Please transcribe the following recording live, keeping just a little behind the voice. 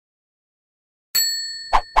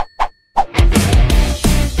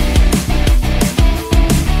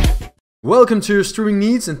Welcome to your streaming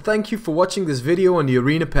needs and thank you for watching this video on the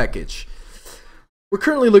Arena package. We're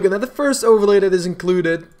currently looking at the first overlay that is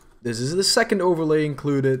included, this is the second overlay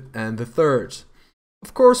included, and the third.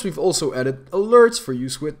 Of course, we've also added alerts for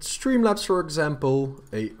use with Streamlabs, for example,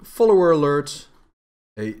 a follower alert,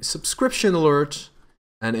 a subscription alert,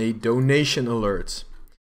 and a donation alert.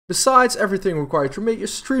 Besides everything required to make your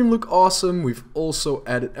stream look awesome, we've also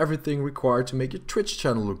added everything required to make your Twitch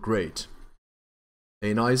channel look great.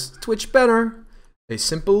 A nice Twitch banner, a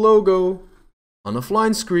simple logo, an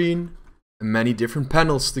offline screen, and many different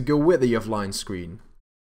panels to go with the offline screen.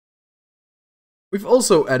 We've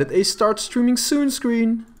also added a start streaming soon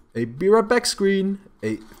screen, a be right back screen,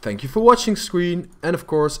 a thank you for watching screen, and of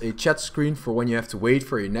course a chat screen for when you have to wait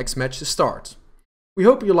for your next match to start. We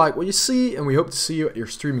hope you like what you see and we hope to see you at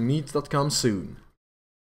yourstreamingneeds.com soon.